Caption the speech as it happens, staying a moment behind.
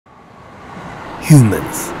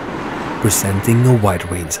Humans, presenting a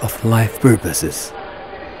wide range of life purposes.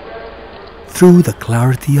 Through the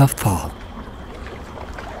clarity of thought,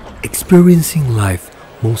 experiencing life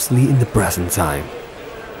mostly in the present time.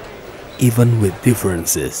 Even with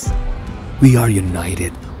differences, we are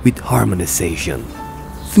united with harmonization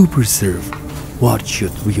to preserve what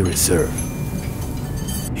should we reserve.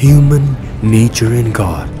 Human, nature and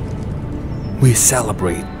God. We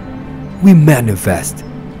celebrate, we manifest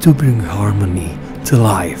to bring harmony to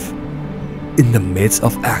life. In the midst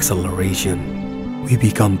of acceleration, we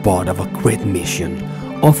become part of a great mission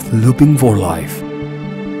of looping for life.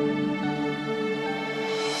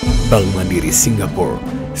 Bank Mandiri Singapura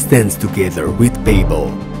stands together with people,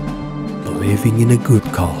 believing in a good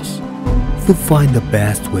cause, to find the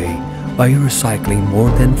best way by recycling more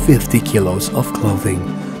than 50 kilos of clothing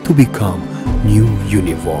to become new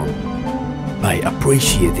uniform, by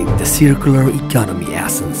appreciating the circular economy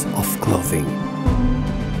essence of clothing,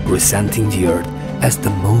 presenting the earth as the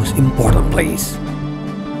most important place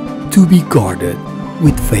to be guarded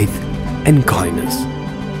with faith and kindness.